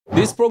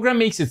This program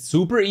makes it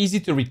super easy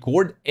to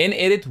record and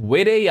edit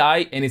with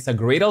AI, and it's a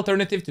great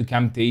alternative to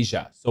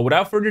Camtasia. So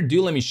without further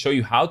ado, let me show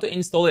you how to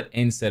install it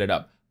and set it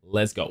up.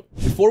 Let's go.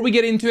 Before we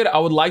get into it, I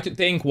would like to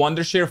thank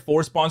Wondershare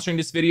for sponsoring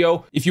this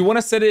video. If you want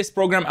to set this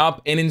program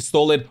up and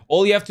install it,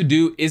 all you have to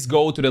do is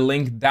go to the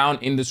link down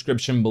in the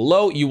description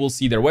below. You will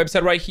see their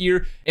website right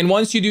here. And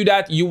once you do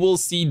that, you will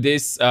see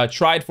this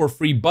try it for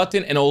free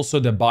button and also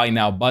the buy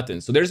now button.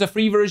 So there's a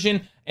free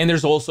version and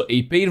there's also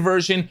a paid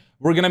version.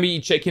 We're going to be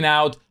checking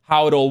out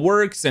how it all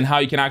works and how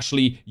you can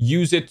actually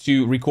use it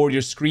to record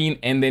your screen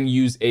and then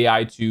use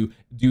AI to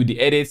do the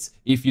edits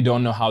if you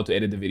don't know how to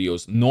edit the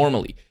videos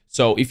normally.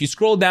 So if you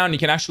scroll down, you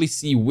can actually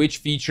see which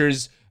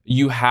features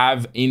you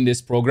have in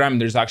this program.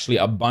 There's actually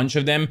a bunch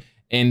of them,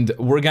 and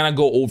we're gonna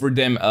go over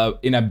them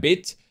in a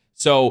bit.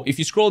 So if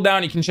you scroll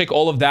down, you can check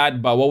all of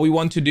that. But what we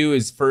want to do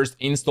is first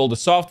install the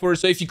software.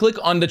 So if you click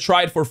on the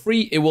try it for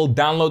free, it will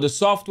download the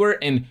software,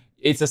 and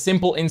it's a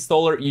simple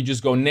installer. You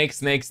just go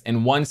next,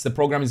 and once the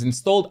program is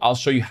installed, I'll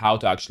show you how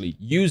to actually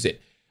use it.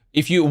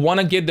 If you want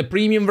to get the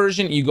premium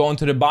version, you go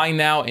into the buy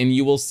now and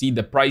you will see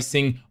the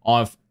pricing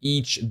of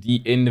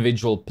the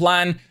individual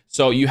plan.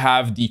 So you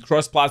have the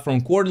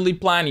cross-platform quarterly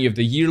plan, you have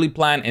the yearly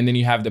plan, and then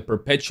you have the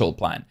perpetual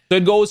plan. So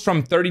it goes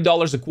from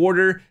 $30 a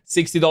quarter,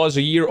 $60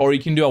 a year, or you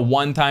can do a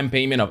one-time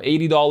payment of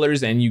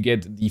 $80 and you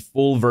get the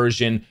full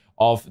version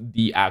of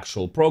the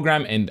actual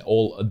program and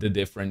all of the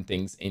different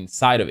things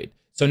inside of it.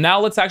 So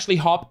now let's actually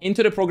hop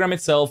into the program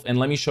itself and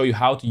let me show you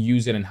how to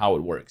use it and how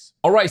it works.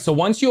 All right, so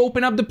once you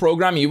open up the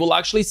program, you will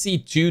actually see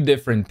two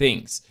different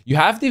things. You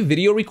have the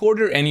video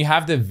recorder and you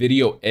have the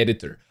video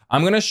editor.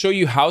 I'm gonna show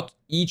you how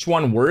each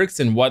one works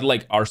and what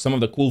are some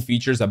of the cool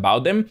features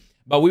about them.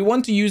 But we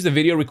want to use the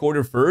video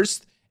recorder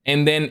first,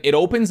 and then it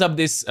opens up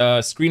this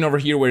screen over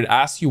here where it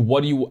asks you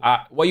what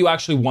you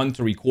actually want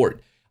to record.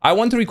 I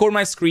want to record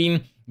my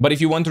screen, but if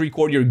you want to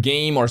record your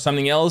game or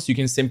something else, you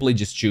can simply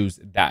just choose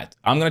that.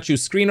 I'm gonna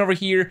choose screen over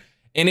here,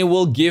 and it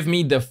will give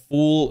me the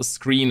full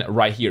screen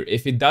right here.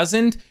 If it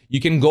doesn't,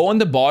 you can go on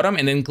the bottom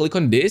and then click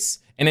on this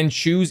and then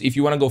choose if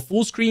you wanna go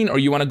full screen or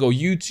you wanna go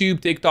YouTube,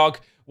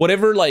 TikTok,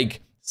 whatever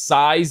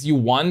size you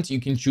want, you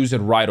can choose it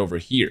right over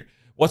here.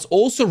 What's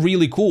also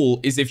really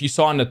cool is if you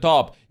saw on the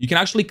top, you can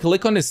actually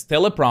click on this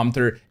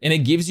teleprompter and it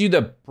gives you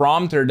the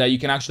prompter that you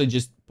can actually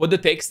just put the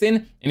text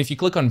in. And if you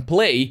click on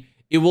play,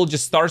 it will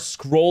just start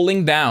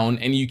scrolling down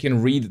and you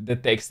can read the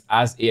text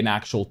as an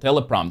actual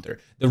teleprompter.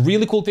 The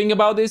really cool thing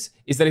about this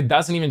is that it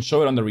doesn't even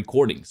show it on the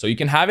recording. So you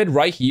can have it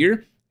right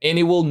here and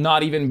it will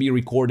not even be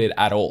recorded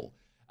at all.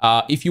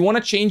 If you want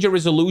to change your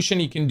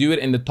resolution, you can do it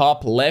in the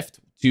top left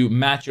to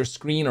match your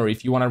screen, or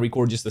if you want to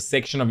record just a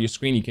section of your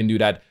screen, you can do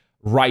that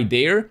right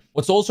there.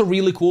 What's also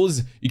really cool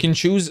is you can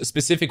choose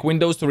specific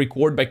windows to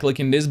record by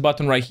clicking this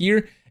button right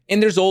here. And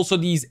there's also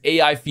these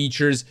AI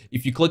features.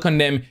 If you click on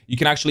them, you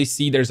can actually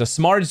see there's a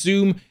smart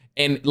zoom,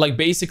 and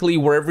basically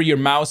wherever your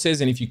mouse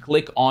is, and if you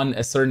click on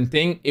a certain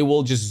thing, it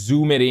will just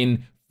zoom it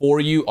in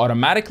for you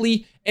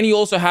automatically. And you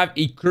also have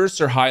a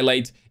cursor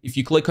highlight. If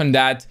you click on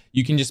that,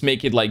 you can just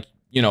make it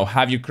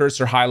have your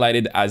cursor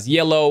highlighted as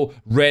yellow,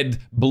 red,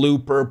 blue,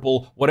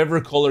 purple,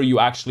 whatever color you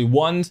actually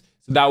want.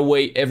 So that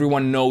way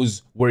everyone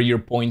knows where you're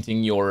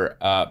pointing your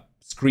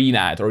screen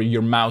at or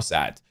your mouse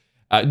at.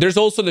 There's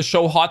also the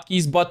show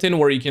hotkeys button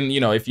where you can,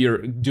 if you're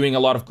doing a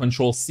lot of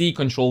Control-C,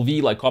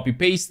 Control-V, like copy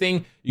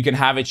pasting, you can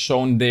have it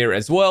shown there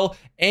as well.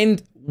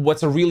 And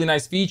what's a really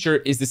nice feature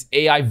is this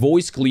AI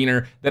voice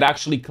cleaner that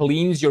actually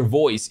cleans your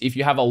voice. If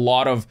you have a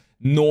lot of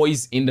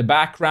noise in the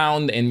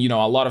background and a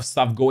lot of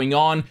stuff going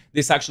on,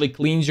 this actually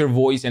cleans your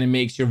voice and it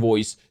makes your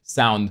voice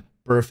sound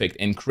perfect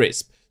and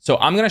crisp. So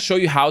I'm going to show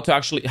you how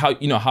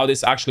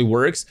this actually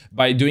works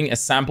by doing a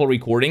sample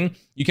recording.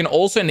 You can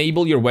also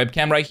enable your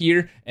webcam right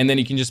here, and then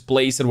you can just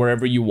place it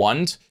wherever you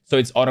want. So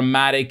it's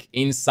automatic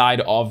inside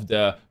of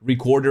the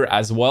recorder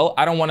as well.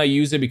 I don't want to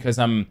use it because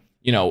I'm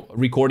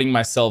recording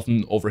myself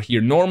over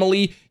here.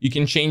 Normally, you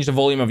can change the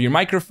volume of your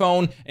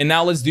microphone. And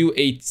now let's do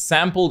a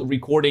sample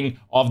recording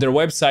of their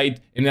website.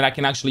 And then I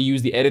can actually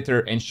use the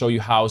editor and show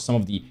you how some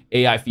of the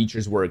AI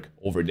features work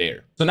over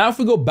there. So now if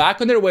we go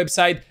back on their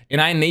website and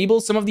I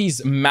enable some of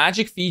these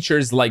magic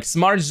features like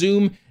smart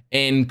zoom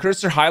and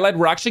cursor highlight,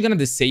 we're actually going to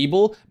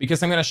disable,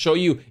 because I'm going to show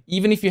you,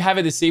 even if you have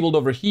it disabled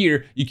over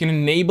here, you can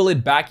enable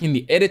it back in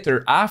the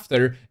editor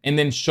after and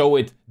then show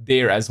it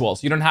there as well.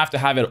 So you don't have to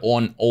have it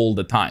on all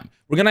the time.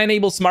 We're going to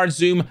enable smart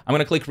zoom. I'm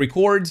going to click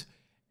record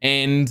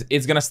and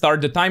it's going to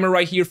start the timer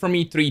right here for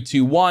me, 3,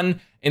 2,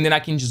 1. And then I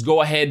can just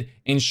go ahead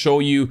and show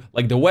you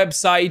the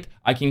website.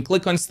 I can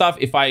click on stuff.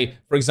 If I,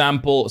 for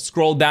example,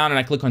 scroll down and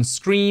I click on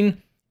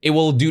screen, it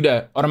will do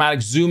the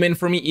automatic zoom in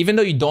for me. Even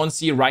though you don't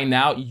see it right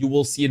now, you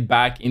will see it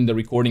back in the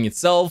recording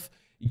itself.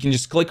 You can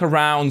just click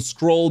around,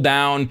 scroll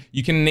down.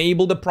 You can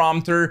enable the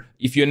prompter.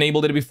 If you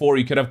enabled it before,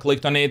 you could have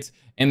clicked on it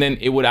and then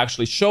it would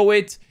actually show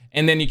it.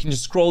 And then you can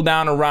just scroll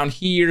down around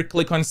here,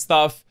 click on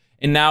stuff.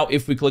 And now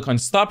if we click on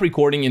stop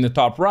recording in the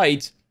top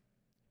right,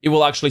 it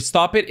will actually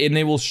stop it and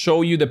it will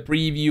show you the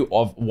preview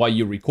of what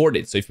you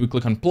recorded. So if we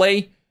click on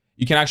play,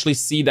 you can actually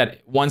see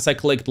that once I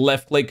clicked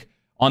left click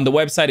on the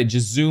website, it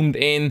just zoomed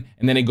in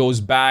and then it goes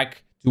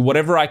back to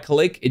whatever I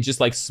click. It just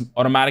like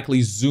automatically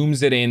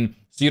zooms it in.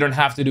 So you don't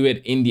have to do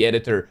it in the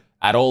editor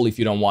at all if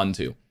you don't want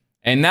to.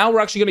 And now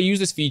we're actually going to use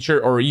this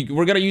feature, or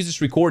we're going to use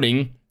this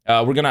recording.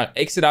 We're going to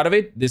exit out of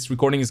it. This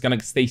recording is going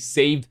to stay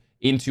saved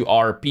into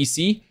our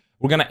PC.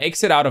 We're going to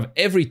exit out of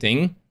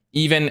everything,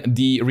 even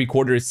the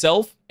recorder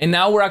itself. And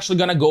now we're actually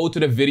going to go to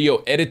the video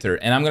editor,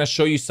 and I'm going to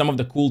show you some of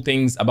the cool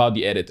things about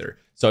the editor.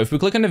 So if we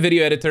click on the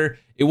video editor,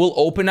 it will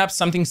open up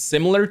something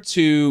similar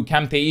to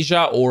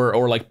Camtasia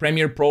or like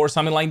Premiere Pro or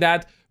something like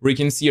that, where you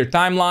can see your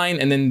timeline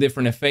and then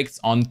different effects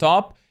on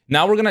top.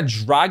 Now we're going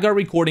to drag our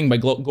recording by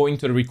going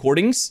to the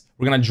recordings.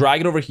 We're going to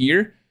drag it over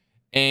here,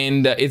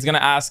 and it's going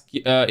to ask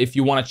if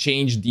you want to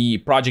change the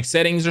project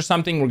settings or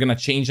something. We're going to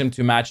change them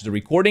to match the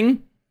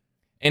recording.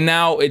 And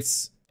now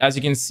it's, as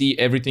you can see,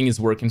 everything is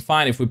working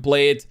fine. If we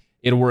play it,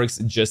 it works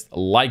just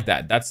like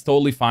that. That's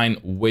totally fine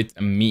with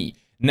me.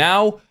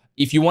 Now,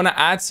 if you want to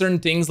add certain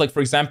things, like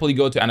for example, you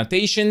go to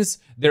annotations,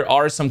 there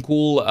are some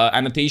cool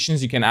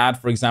annotations you can add,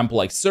 for example,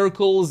 like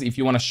circles. If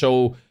you want to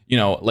show, you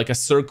know, like a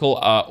circle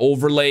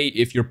overlay,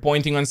 if you're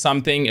pointing on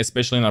something,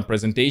 especially in a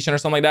presentation or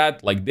something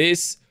like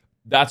this,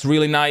 that's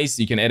really nice.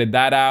 You can edit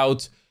that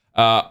out.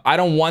 I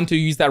don't want to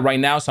use that right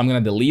now, so I'm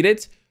going to delete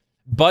it.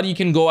 But you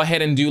can go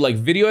ahead and do like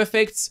video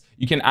effects.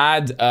 You can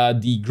add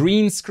the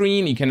green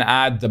screen. You can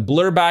add the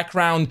blur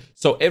background.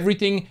 So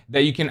everything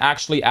that you can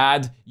actually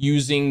add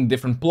using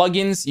different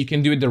plugins, you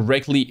can do it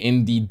directly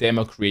in the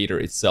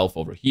DemoCreator itself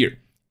over here.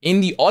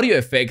 In the audio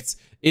effects,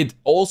 it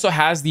also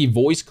has the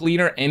voice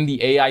cleaner and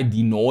the AI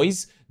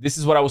denoise. This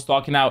is what I was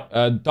talking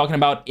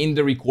about in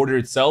the recorder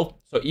itself.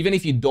 So even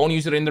if you don't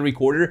use it in the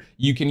recorder,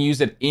 you can use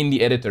it in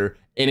the editor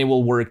and it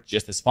will work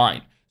just as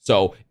fine.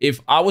 So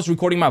if I was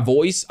recording my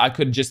voice, I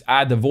could just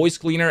add the voice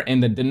cleaner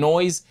and the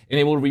noise, and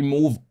it will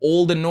remove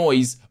all the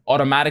noise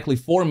automatically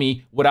for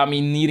me without me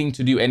needing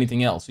to do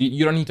anything else.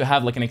 You don't need to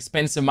have like an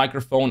expensive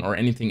microphone or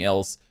anything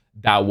else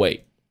that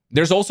way.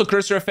 There's also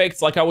cursor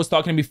effects, like I was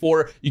talking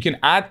before. You can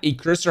add a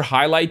cursor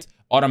highlight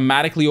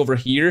automatically over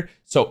here,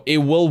 so it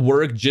will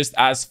work just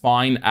as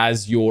fine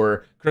as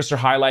your cursor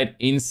highlight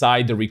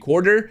inside the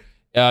recorder.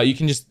 You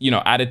can just, you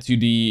know, add it to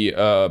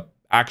the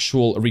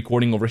actual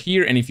recording over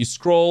here, and if you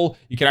scroll,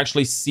 you can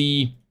actually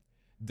see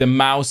the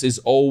mouse is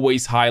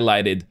always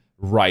highlighted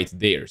right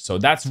there. So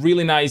that's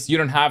really nice. You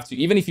don't have to,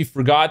 even if you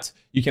forgot,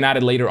 you can add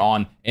it later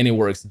on and it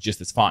works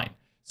just as fine.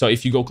 So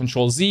if you go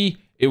Control Z,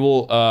 it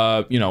will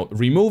you know,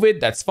 remove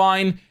it. That's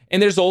fine.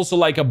 And there's also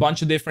like a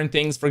bunch of different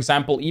things. For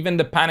example, even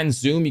the pan and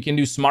zoom, you can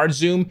do smart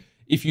zoom.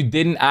 If you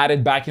didn't add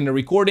it back in the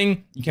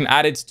recording, you can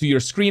add it to your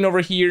screen over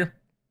here.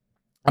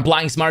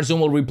 Applying smart zoom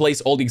will replace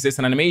all the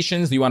existing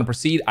animations. Do you want to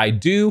proceed? I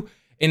do.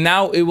 And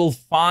now it will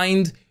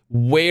find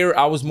where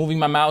I was moving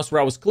my mouse, where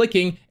I was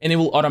clicking, and it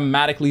will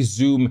automatically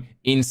zoom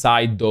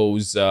inside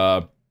those,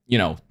 you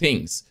know,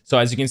 things. So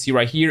as you can see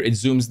right here, it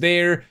zooms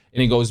there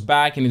and it goes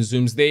back and it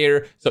zooms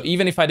there. So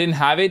even if I didn't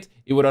have it,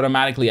 it would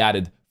automatically add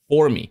it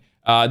for me.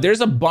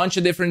 There's a bunch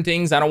of different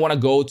things. I don't want to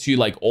go to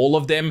like all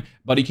of them,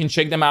 but you can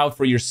check them out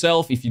for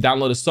yourself. If you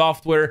download the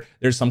software,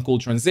 there's some cool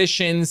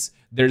transitions.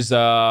 There's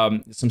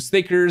some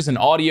stickers and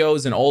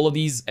audios and all of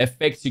these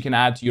effects you can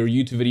add to your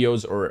YouTube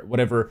videos or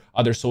whatever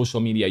other social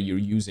media you're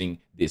using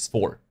this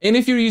for. And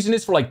if you're using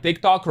this for like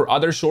TikTok or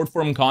other short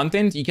form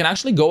content, you can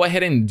actually go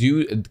ahead and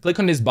click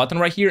on this button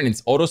right here, and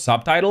it's auto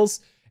subtitles.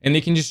 And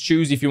you can just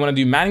choose if you want to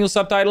do manual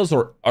subtitles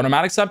or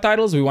automatic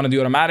subtitles. We want to do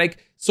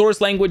automatic.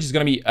 Source language is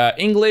going to be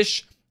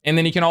English. And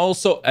then you can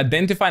also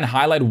identify and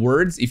highlight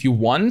words if you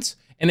want,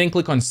 and then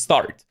click on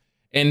start.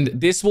 And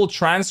this will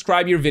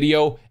transcribe your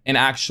video and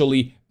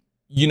actually,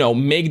 you know,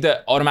 make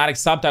the automatic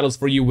subtitles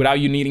for you without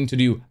you needing to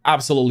do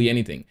absolutely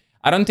anything.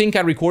 I don't think I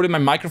recorded my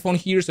microphone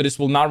here, so this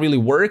will not really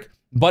work.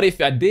 But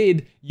if I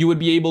did, you would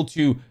be able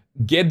to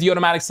get the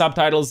automatic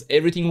subtitles,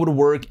 everything would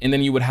work, and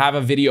then you would have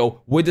a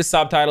video with the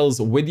subtitles,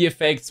 with the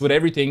effects, with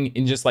everything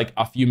in just like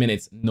a few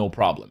minutes, no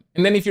problem.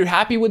 And then if you're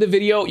happy with the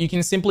video, you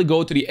can simply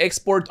go to the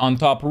export on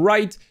top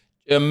right,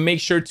 make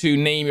sure to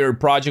name your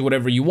project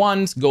whatever you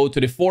want, go to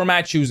the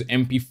format, choose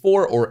MP4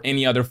 or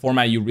any other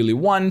format you really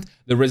want,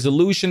 the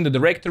resolution, the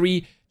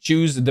directory,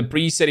 choose the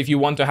preset if you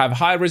want to have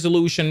high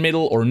resolution,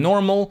 middle, or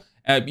normal.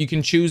 You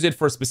can choose it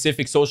for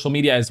specific social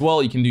media as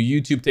well. You can do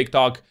YouTube,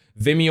 TikTok,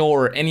 Vimeo,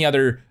 or any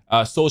other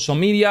social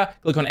media.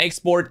 Click on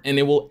export and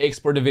it will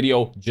export the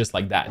video just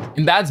like that.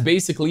 And that's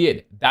basically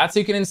it. That's how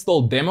you can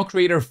install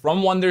DemoCreator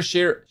from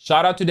Wondershare.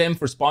 Shout out to them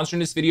for sponsoring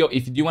this video.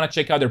 If you do want to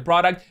check out their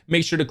product,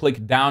 make sure to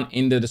click down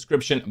in the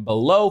description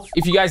below.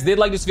 If you guys did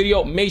like this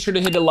video, make sure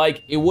to hit the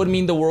like. It would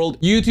mean the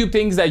world. YouTube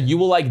thinks that you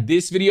will like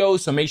this video,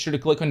 so make sure to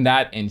click on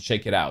that and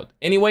check it out.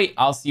 Anyway,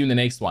 I'll see you in the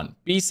next one.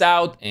 Peace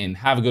out and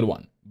have a good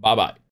one. Bye-bye.